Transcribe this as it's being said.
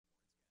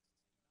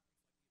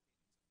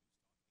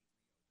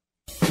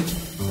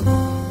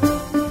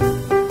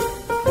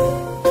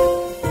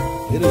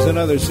It is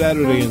another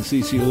Saturday in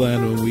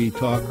CCLN when we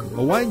talk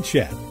a wine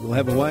chat. We'll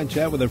have a wine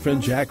chat with our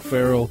friend Jack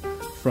Farrell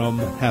from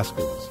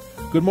Haskell's.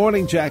 Good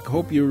morning, Jack.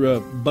 Hope you're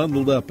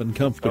bundled up and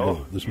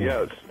comfortable this morning.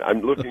 Yes, I'm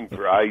looking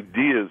for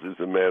ideas, as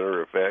a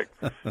matter of fact,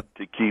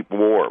 to keep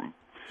warm.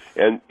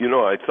 And, you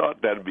know, I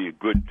thought that would be a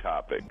good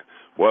topic.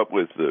 What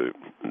with the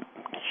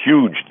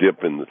huge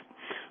dip in the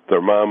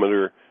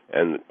thermometer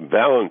and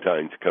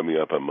Valentine's coming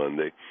up on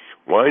Monday,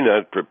 why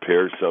not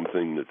prepare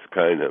something that's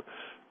kind of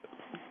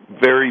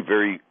very,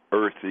 very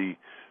earthy,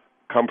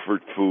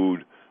 comfort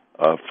food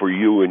for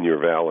you and your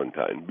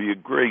Valentine? Be a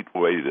great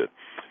way to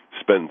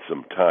spend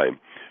some time.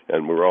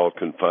 And we're all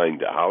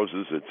confined to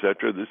houses,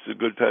 etc. This is a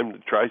good time to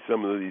try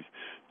some of these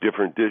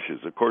different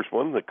dishes. Of course,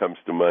 one that comes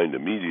to mind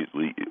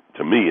immediately,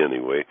 to me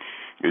anyway,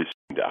 is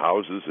to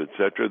houses,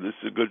 etc. This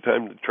is a good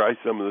time to try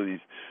some of these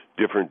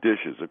different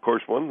dishes. Of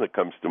course, one that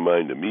comes to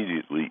mind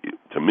immediately,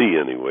 to me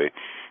anyway,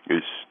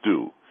 is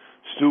stew.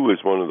 Stew is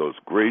one of those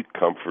great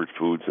comfort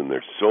foods, and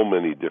there's so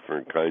many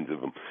different kinds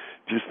of them.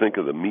 Just think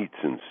of the meats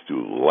in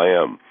stew: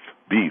 lamb,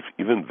 beef,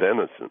 even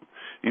venison,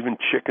 even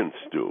chicken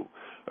stew,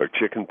 or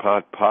chicken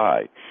pot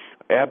pie.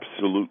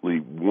 Absolutely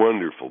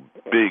wonderful,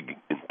 big,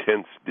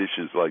 intense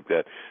dishes like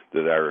that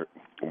that are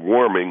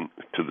warming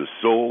to the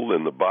soul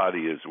and the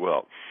body as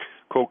well.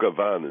 Coq au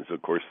vin is,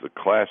 of course, the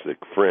classic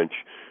French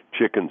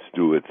chicken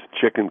stew. It's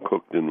chicken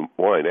cooked in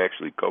wine.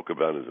 Actually, coq au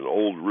vin is an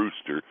old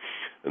rooster,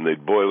 and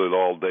they'd boil it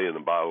all day in a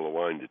bottle of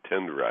wine to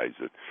tenderize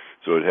it.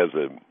 So it has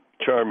a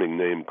charming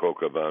name,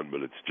 coq au vin,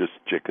 but it's just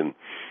chicken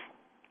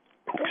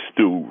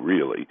stew,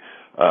 really.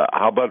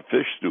 How about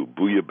fish stew,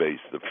 bouillabaisse,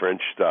 the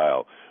French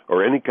style,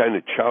 or any kind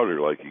of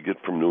chowder like you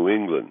get from New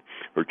England,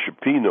 or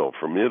cioppino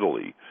from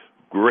Italy?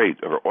 Great.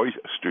 Or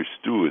oyster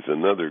stew is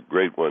another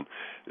great one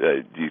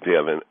you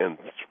have. And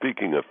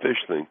speaking of fish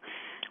thing,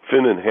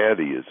 Finnan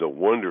Haddie is a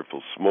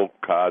wonderful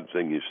smoked cod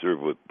thing you serve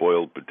with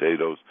boiled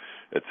potatoes,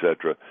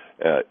 etc.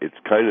 It's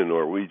kind of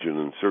Norwegian,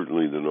 and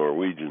certainly the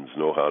Norwegians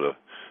know how to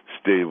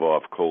stave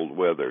off cold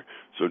weather.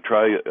 So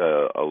try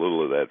a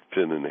little of that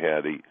Finnan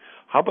Haddie.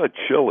 How about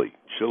chili?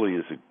 Chili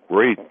is a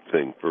great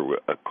thing for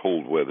a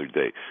cold weather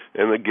day.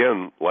 And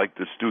again, like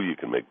the stew, you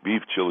can make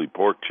beef chili,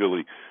 pork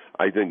chili.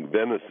 I think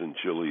venison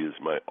chili is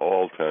my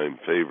all-time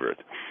favorite.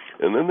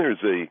 And then there's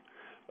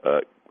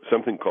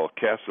something called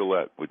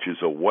cassolette, which is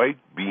a white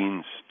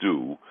bean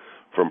stew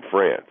from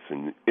France.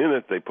 And in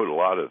it, they put a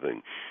lot of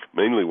things.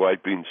 Mainly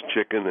white beans,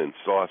 chicken, and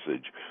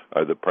sausage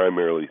are the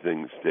primarily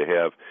things to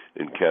have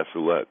in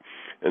cassolette.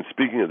 And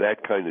speaking of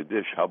that kind of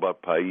dish, how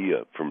about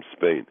paella from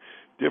Spain?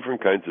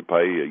 Different kinds of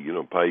paella. You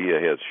know,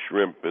 paella has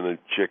shrimp in it,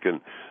 chicken,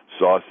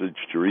 sausage,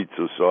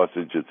 chorizo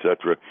sausage,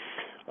 etc.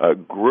 A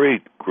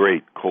great,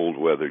 great cold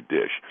weather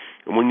dish.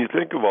 And when you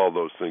think of all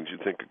those things, you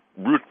think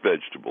of root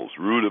vegetables,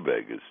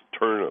 rutabagas,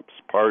 turnips,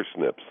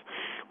 parsnips,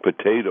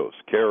 potatoes,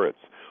 carrots.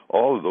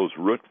 All of those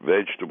root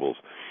vegetables,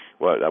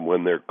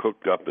 when they're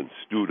cooked up and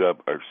stewed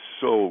up, are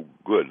so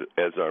good,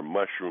 as are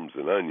mushrooms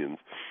and onions,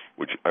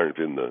 which aren't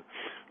in the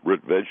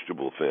root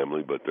vegetable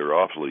family, but they're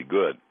awfully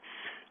good.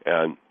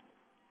 And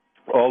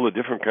all the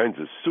different kinds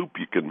of soup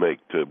you can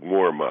make to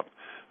warm up.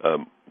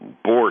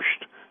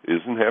 Borscht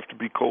doesn't have to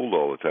be cold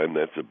all the time.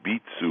 That's a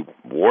beet soup.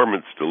 Warm,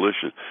 it's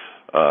delicious.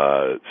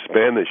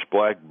 Spanish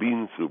black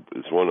bean soup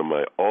is one of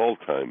my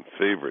all-time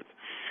favorites.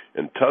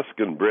 And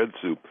Tuscan bread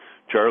soup,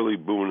 Charlie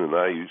Boone and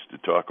I used to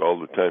talk all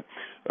the time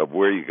of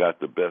where you got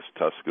the best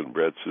Tuscan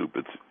bread soup.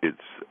 It's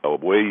a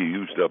way you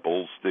used up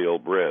old stale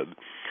bread,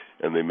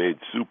 and they made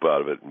soup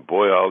out of it. And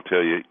boy, I'll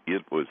tell you,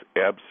 it was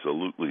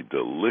absolutely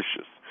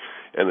delicious.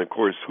 And, of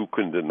course, who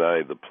can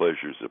deny the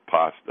pleasures of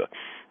pasta?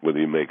 Whether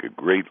you make a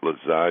great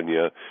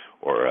lasagna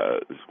or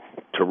a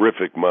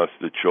terrific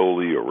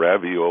mostaccioli or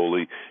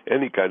ravioli,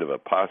 any kind of a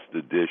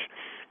pasta dish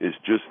is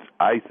just,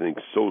 I think,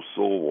 so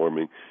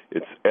soul-warming.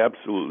 It's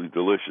absolutely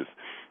delicious,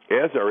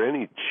 as are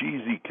any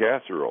cheesy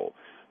casserole.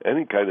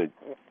 Any kind of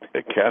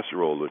a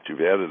casserole that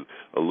you've added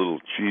a little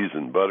cheese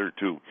and butter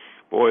to,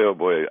 boy, oh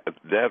boy,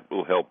 that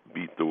will help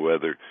beat the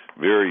weather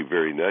very,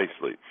 very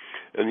nicely.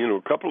 And, you know,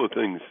 a couple of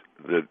things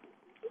that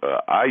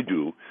I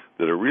do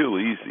that are real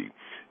easy.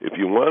 If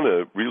you want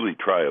to really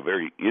try a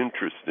very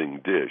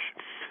interesting dish,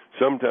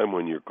 sometime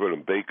when you're going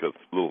to bake a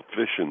little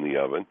fish in the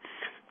oven,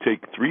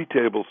 take 3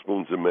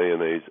 tablespoons of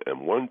mayonnaise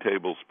and 1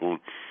 tablespoon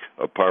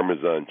of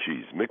Parmesan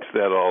cheese. Mix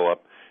that all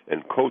up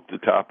and coat the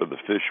top of the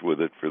fish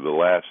with it for the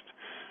last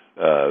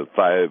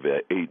 5 to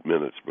 8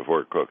 minutes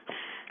before it cooks.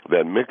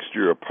 That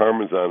mixture of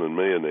Parmesan and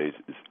mayonnaise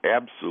is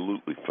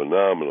absolutely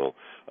phenomenal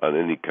on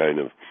any kind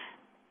of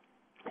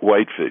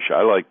whitefish.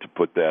 I like to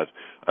put that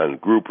on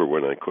grouper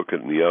when I cook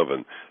it in the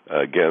oven.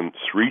 Again,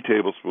 3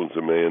 tablespoons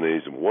of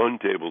mayonnaise and 1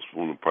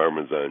 tablespoon of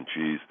Parmesan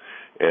cheese,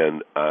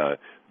 and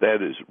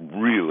that is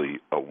really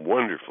a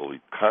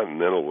wonderfully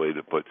continental way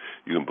to put.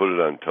 You can put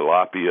it on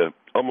tilapia,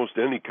 almost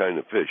any kind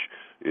of fish.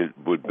 It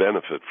would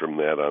benefit from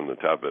that on the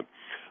top of it.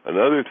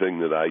 Another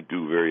thing that I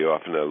do very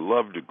often, I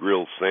love to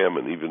grill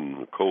salmon, even in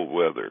the cold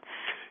weather,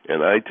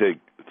 and I take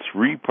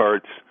 3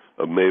 parts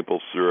of maple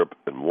syrup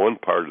and 1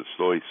 part of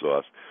soy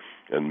sauce,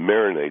 and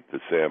marinate the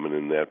salmon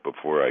in that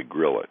before I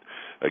grill it.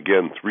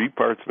 Again, 3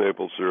 parts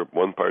maple syrup,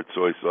 1 part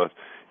soy sauce,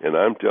 and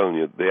I'm telling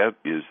you, that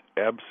is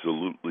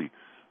absolutely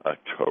a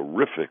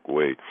terrific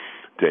way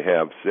to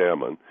have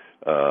salmon,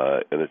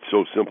 and it's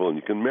so simple. And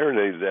you can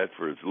marinate that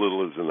for as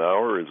little as an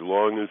hour, as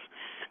long as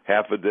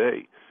half a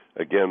day.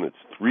 Again, it's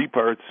 3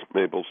 parts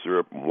maple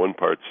syrup and 1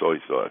 part soy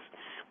sauce,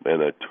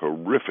 and a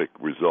terrific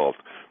result.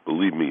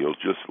 Believe me, you'll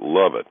just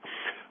love it.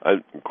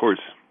 Of course,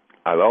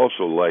 I'd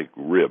also like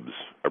ribs.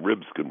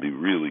 Ribs can be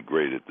really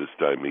great at this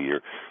time of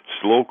year.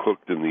 Slow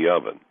cooked in the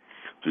oven,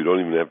 so you don't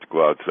even have to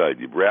go outside.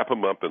 You wrap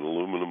them up in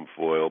aluminum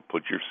foil,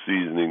 put your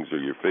seasonings or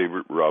your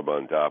favorite rub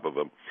on top of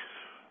them,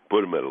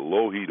 put them at a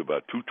low heat,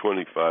 about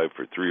 225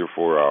 for 3 or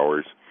 4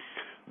 hours.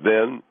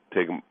 Then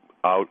take them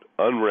out,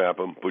 unwrap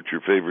them, put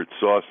your favorite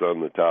sauce on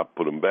the top,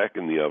 put them back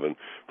in the oven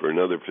for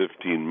another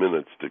 15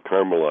 minutes to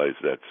caramelize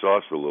that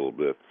sauce a little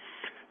bit.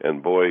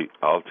 And boy,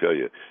 I'll tell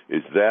you,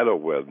 is that a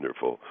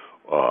wonderful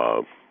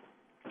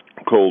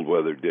cold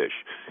weather dish.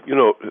 You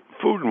know,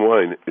 food and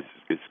wine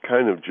is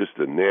kind of just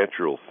a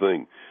natural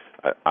thing,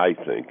 I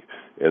think,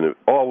 and it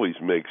always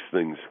makes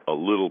things a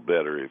little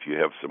better if you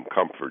have some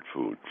comfort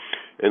food.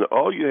 And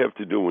all you have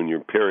to do when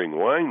you're pairing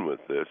wine with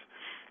this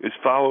is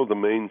follow the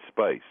main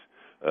spice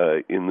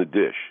in the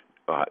dish.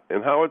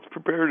 And how it's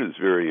prepared is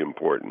very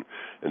important.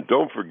 And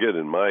don't forget,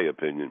 in my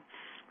opinion,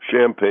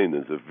 champagne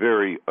is a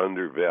very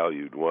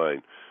undervalued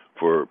wine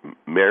for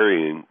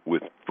marrying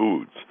with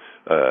foods.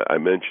 I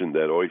mentioned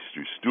that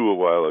oyster stew a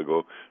while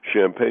ago.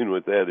 Champagne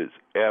with that is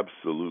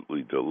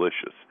absolutely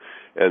delicious.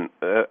 And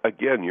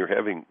again, you're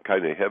having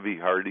kind of heavy,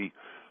 hearty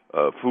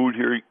food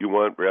here. You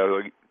want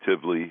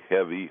relatively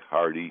heavy,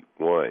 hearty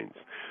wines.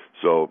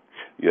 So,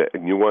 yeah,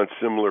 and you want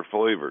similar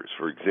flavors.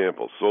 For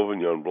example,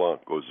 Sauvignon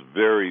Blanc goes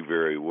very,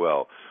 very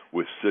well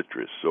with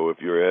citrus. So if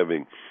you're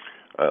having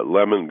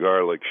lemon,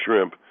 garlic,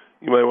 shrimp,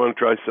 you might want to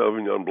try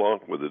Sauvignon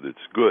Blanc with it. It's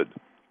good,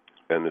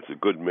 and it's a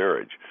good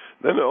marriage.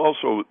 Then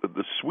also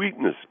the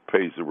sweetness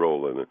plays a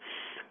role in it.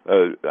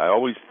 I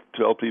always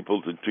tell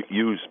people to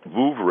use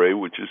Vouvray,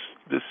 which is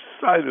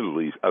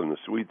decidedly on the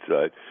sweet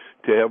side,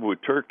 to have with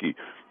turkey,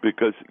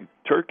 because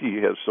turkey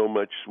has so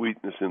much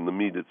sweetness in the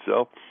meat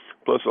itself,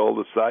 plus all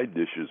the side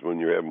dishes when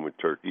you're having with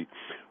turkey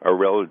are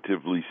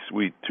relatively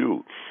sweet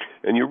too.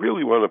 And you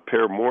really want to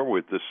pair more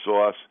with the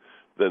sauce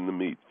than the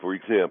meat. For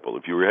example,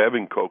 if you were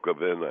having coq au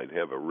vin, I'd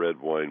have a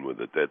red wine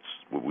with it. That's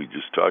what we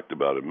just talked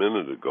about a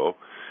minute ago.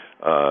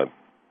 But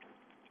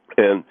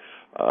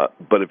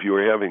if you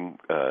were having,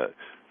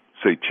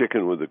 say,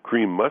 chicken with a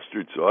cream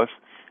mustard sauce,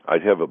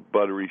 I'd have a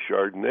buttery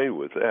Chardonnay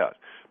with that,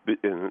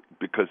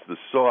 because the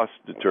sauce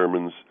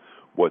determines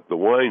what the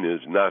wine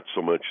is, not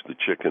so much the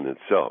chicken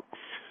itself.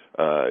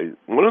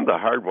 One of the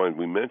hard wines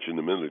we mentioned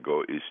a minute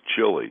ago is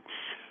chili.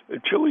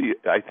 Chili,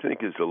 I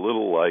think, is a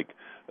little like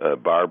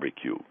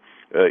barbecue.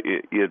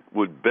 It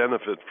would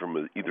benefit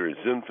from either a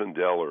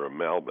Zinfandel or a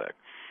Malbec.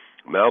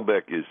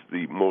 Malbec is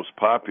the most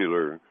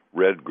popular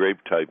red grape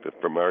type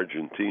from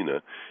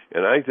Argentina,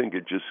 and I think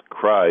it just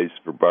cries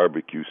for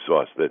barbecue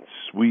sauce, that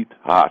sweet,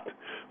 hot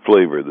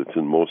flavor that's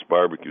in most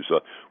barbecue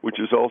sauce, which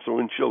is also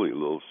in chili, a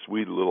little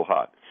sweet, a little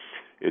hot.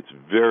 It's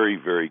very,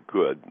 very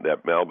good,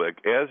 that Malbec,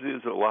 as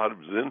is a lot of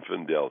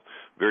Zinfandels.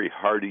 Very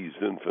hearty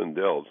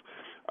Zinfandels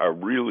are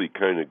really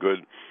kind of good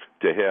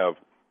to have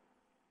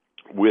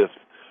with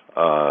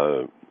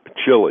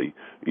chili,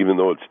 even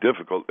though it's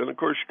difficult. And, of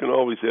course, you can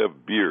always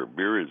have beer.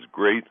 Beer is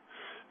great.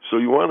 So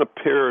you want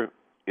to pair,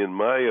 in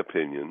my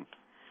opinion,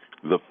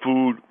 the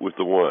food with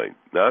the wine,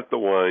 not the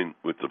wine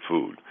with the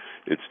food.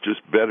 It's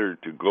just better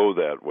to go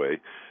that way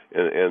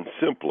and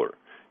simpler.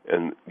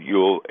 And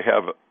you'll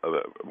have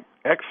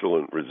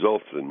excellent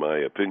results, in my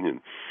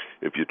opinion,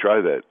 if you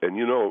try that. And,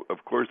 you know,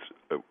 of course,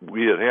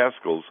 we at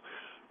Haskell's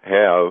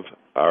have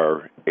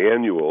our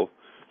annual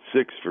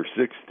 6 for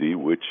 $60,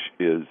 which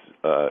is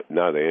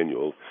not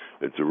annual.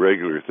 It's a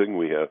regular thing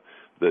we have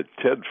that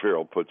Ted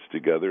Farrell puts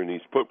together, and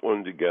he's put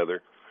one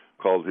together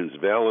called his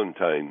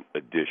Valentine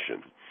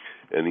Edition.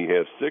 And he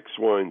has 6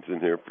 wines in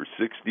here for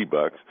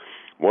 $60.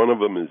 One of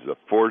them is a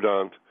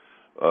Fordant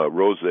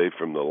Rosé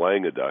from the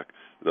Languedoc.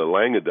 The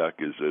Languedoc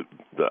is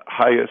the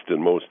highest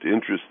and most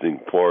interesting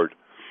port,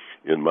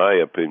 in my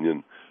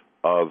opinion,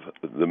 of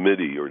the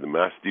Midi, or the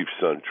Massif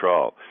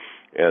Central,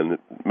 and it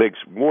makes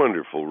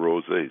wonderful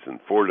rosés. And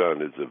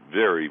Fordant is a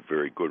very,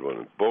 very good one.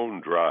 It's bone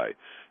dry.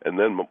 And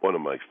then one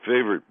of my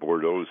favorite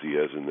Bordeaux he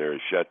has in there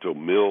is Chateau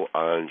Mille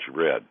Ange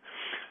Red.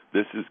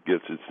 This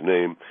gets its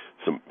name.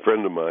 Some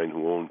friend of mine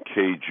who owned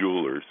K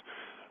Jewelers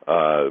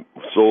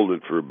sold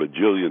it for $1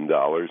 bajillion,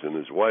 and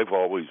his wife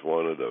always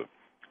wanted a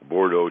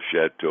Bordeaux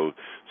Chateau,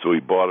 so he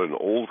bought an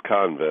old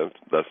convent,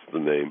 that's the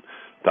name,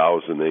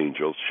 Thousand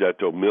Angels,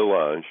 Chateau Mille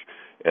Ange,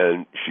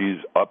 and she's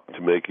up to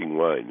making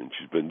wine. And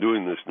she's been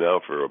doing this now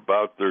for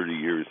about 30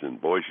 years, and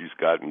boy, she's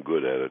gotten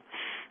good at it.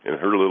 And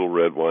her little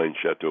red wine,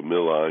 Chateau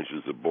Mille Ange,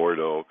 is a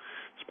Bordeaux.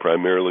 It's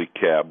primarily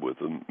Cab with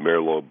a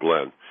Merlot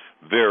blend.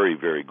 Very,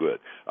 very good.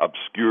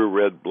 Obscure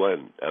Red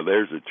Blend. Now,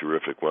 there's a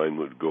terrific wine.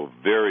 Would go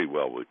very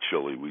well with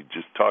chili. We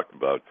just talked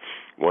about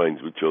wines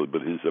with chili,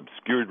 but his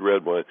Obscured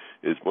Red wine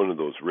is one of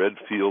those red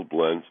field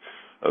blends,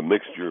 a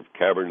mixture of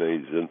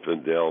Cabernet,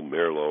 Zinfandel,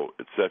 Merlot,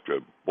 etc.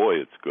 Boy,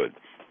 it's good.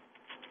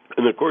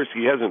 And, of course,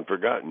 he hasn't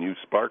forgotten you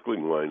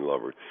sparkling wine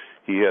lovers.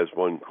 He has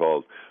one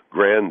called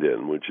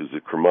Grandin, which is a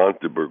Cremant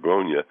de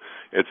Bourgogne.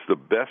 It's the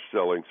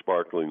best-selling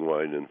sparkling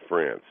wine in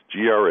France,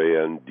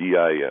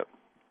 Grandin.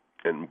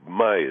 And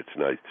my, it's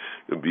nice.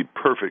 It would be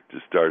perfect to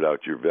start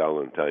out your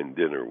Valentine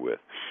dinner with.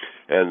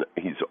 And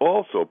he's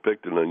also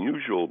picked an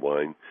unusual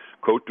wine,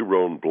 Côte de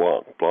Rhône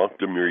Blanc, Blanc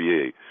de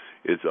Murier.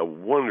 It's a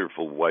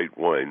wonderful white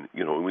wine.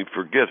 You know, we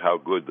forget how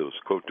good those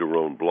Côte de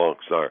Rhône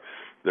Blancs are.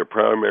 They're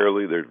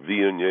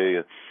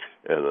Viognier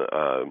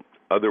and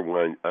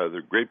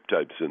other grape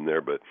types in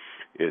there, but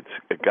it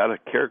got a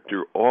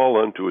character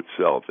all unto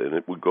itself, and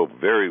it would go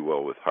very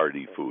well with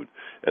hearty food.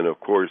 And, of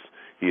course,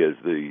 he has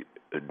the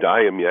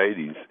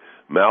Diamides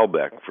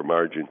Malbec from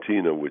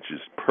Argentina, which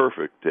is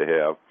perfect to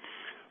have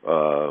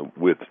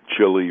with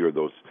chili or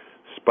those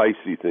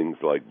spicy things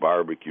like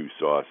barbecue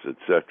sauce,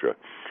 etc.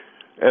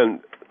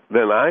 And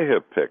then I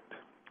have picked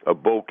a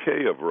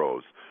bouquet of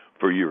rose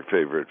for your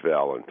favorite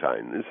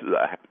Valentine. This is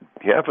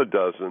half a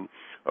dozen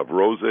of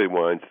rosé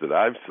wines that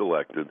I've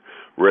selected,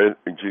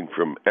 ranging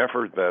from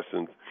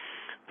effervescent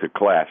to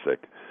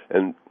classic.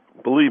 And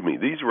believe me,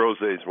 these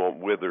rosés won't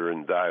wither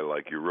and die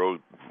like your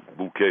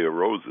bouquet of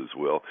roses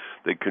will.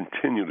 They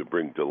continue to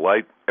bring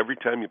delight every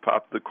time you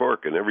pop the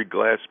cork and every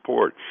glass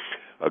poured.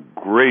 A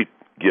great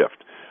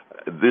gift.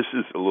 This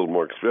is a little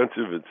more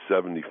expensive. It's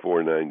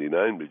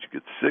 $74.99, but you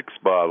get 6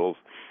 bottles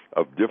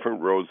of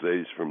different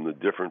rosés from the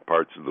different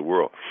parts of the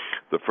world.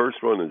 The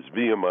first one is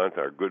Viamont,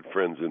 our good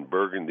friends in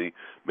Burgundy,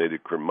 made a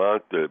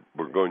Cremant de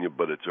Bourgogne,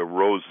 but it's a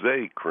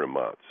rosé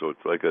Cremant. So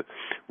it's like a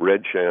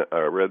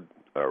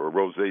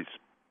rosé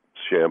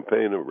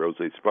champagne, a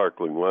rosé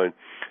sparkling wine.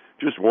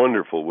 Just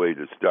wonderful way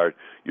to start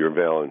your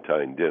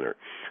Valentine dinner.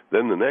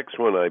 Then the next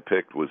one I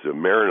picked was a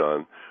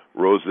Marignan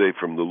rosé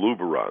from the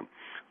Luberon.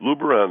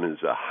 Luberon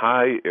is a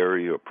high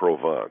area of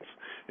Provence.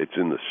 It's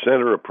in the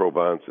center of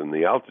Provence, and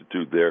the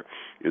altitude there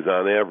is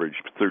on average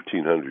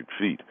 1,300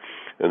 feet.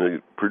 And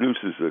it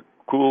produces a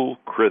cool,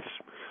 crisp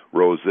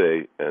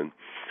rosé, and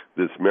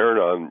this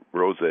Marignan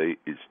rosé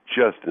is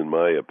just, in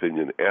my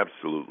opinion,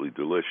 absolutely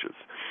delicious.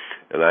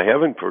 And I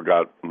haven't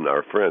forgotten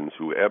our friends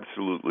who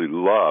absolutely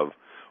love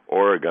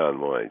Oregon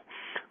wine.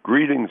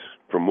 Greetings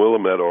from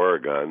Willamette,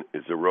 Oregon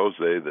is a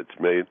rosé that's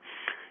made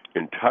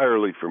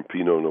entirely from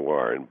Pinot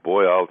Noir. And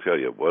boy, I'll tell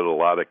you, what a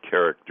lot of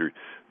character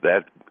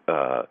that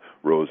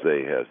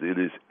rosé has. It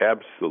is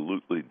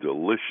absolutely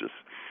delicious.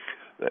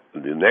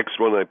 The next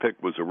one I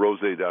picked was a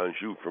Rosé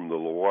d'Anjou from the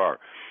Loire.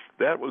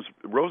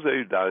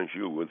 Rosé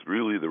d'Anjou was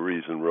really the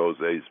reason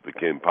rosés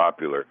became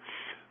popular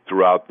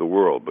throughout the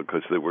world,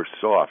 because they were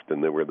soft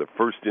and they were the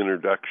first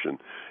introduction,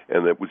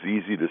 and it was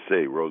easy to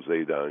say,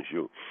 Rosé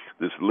d'Anjou.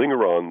 This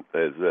Ligneron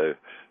is a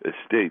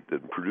estate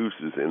that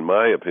produces, in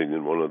my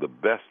opinion, one of the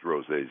best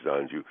Rosés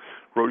d'Anjou.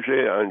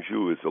 Rosé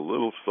d'Anjou is a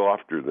little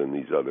softer than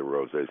these other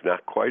rosés,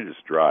 not quite as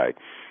dry,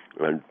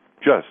 and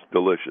just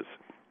delicious.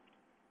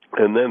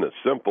 And then a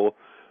simple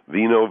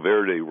Vinho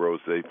Verde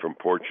rosé from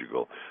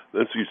Portugal.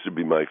 This used to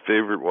be my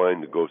favorite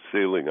wine to go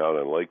sailing out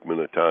on Lake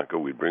Minnetonka.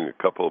 We'd bring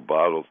a couple of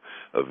bottles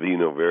of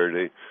Vinho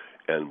Verde,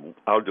 and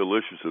how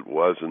delicious it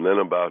was. And then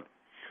about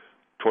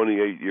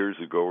 28 years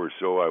ago or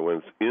so, I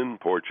went in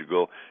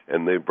Portugal,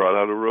 and they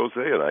brought out a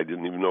rosé, and I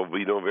didn't even know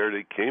Vinho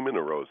Verde came in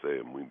a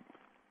rosé. And we've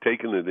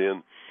taken it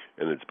in,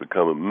 and it's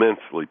become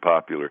immensely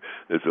popular.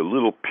 There's a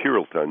little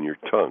purult on your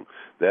tongue.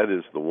 That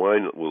is the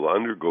wine that will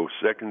undergo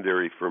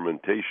secondary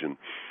fermentation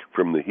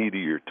from the heat of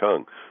your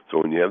tongue. So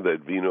when you have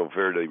that Vinho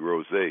Verde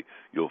rosé,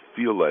 you'll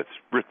feel that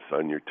spritz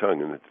on your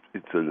tongue, and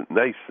it's a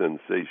nice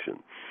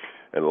sensation.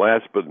 And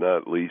last but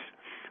not least,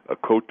 a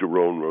Côte de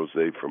Rhône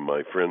rosé from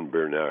my friend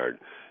Bernard.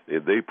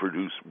 They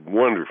produce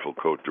wonderful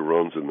Côte de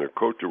Rhônes, and their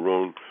Côte de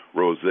Rhône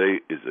rosé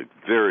is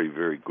a very,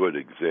 very good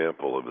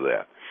example of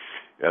that.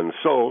 And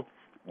so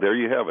there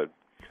you have it.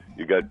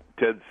 You got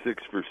Ted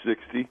 6 for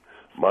 60,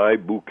 my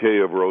bouquet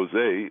of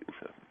rosé.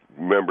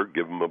 Remember,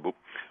 give them a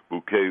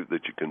bouquet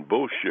that you can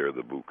both share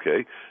the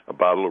bouquet. A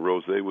bottle of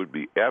rosé would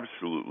be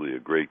absolutely a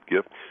great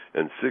gift,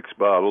 and 6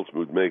 bottles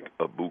would make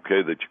a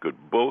bouquet that you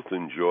could both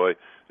enjoy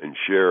and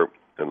share.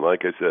 And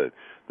like I said,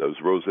 those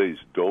rosés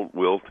don't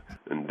wilt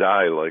and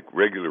die like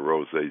regular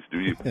rosés, do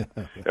you?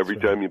 Every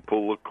time you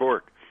pull the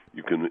cork,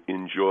 you can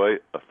enjoy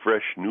a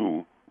fresh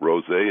new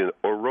rosé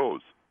or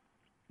rose.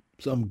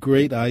 Some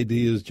great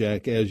ideas,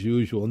 Jack, as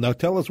usual. Now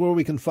tell us where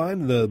we can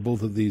find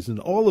both of these and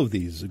all of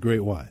these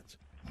great wines.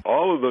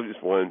 All of those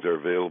wines are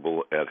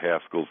available at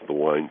Haskell's The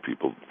Wine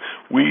People.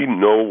 We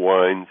know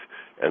wines,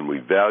 and we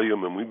value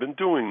them, and we've been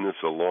doing this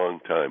a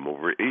long time.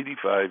 Over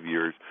 85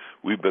 years,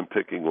 we've been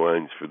picking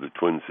wines for the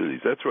Twin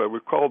Cities. That's why we're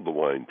called the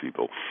Wine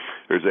People.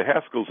 There's a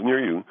Haskell's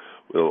near you.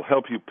 They'll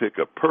help you pick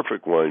a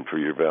perfect wine for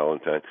your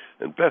Valentine,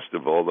 and best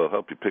of all, they'll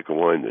help you pick a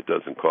wine that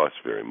doesn't cost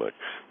very much.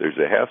 There's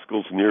a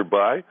Haskell's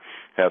nearby,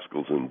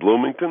 Haskell's in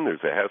Bloomington.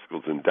 There's a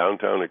Haskell's in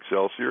downtown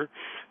Excelsior,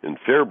 in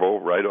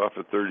Faribault, right off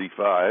of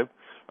 35.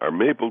 Our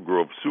Maple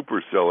Grove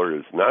Super Cellar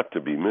is not to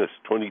be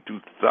missed,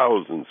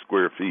 22,000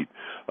 square feet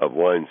of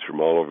wines from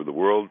all over the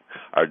world.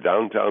 Our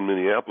downtown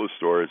Minneapolis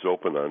store is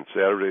open on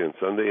Saturday and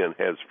Sunday and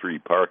has free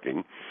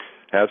parking.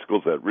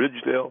 Haskell's at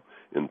Ridgedale,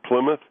 in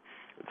Plymouth,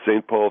 at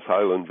St. Paul's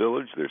Highland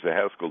Village. There's a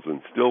Haskell's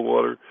in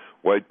Stillwater,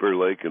 White Bear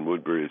Lake, and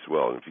Woodbury as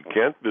well. And if you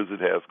can't visit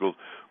Haskell's,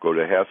 go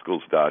to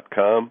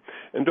Haskells.com.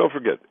 And don't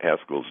forget,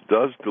 Haskell's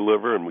does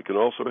deliver, and we can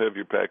also have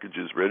your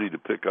packages ready to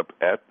pick up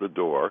at the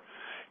door.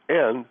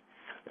 And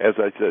as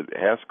I said,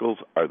 Haskell's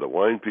are the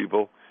wine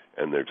people,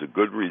 and there's a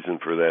good reason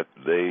for that.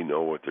 They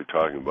know what they're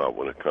talking about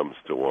when it comes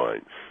to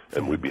wine.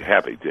 And we'd be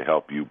happy to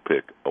help you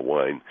pick a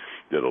wine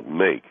that'll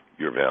make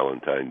your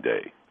Valentine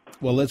Day.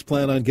 Well, let's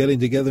plan on getting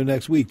together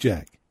next week,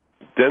 Jack.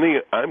 Denny,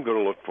 I'm going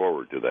to look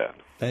forward to that.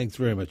 Thanks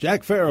very much.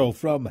 Jack Farrell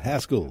from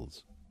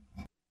Haskell's.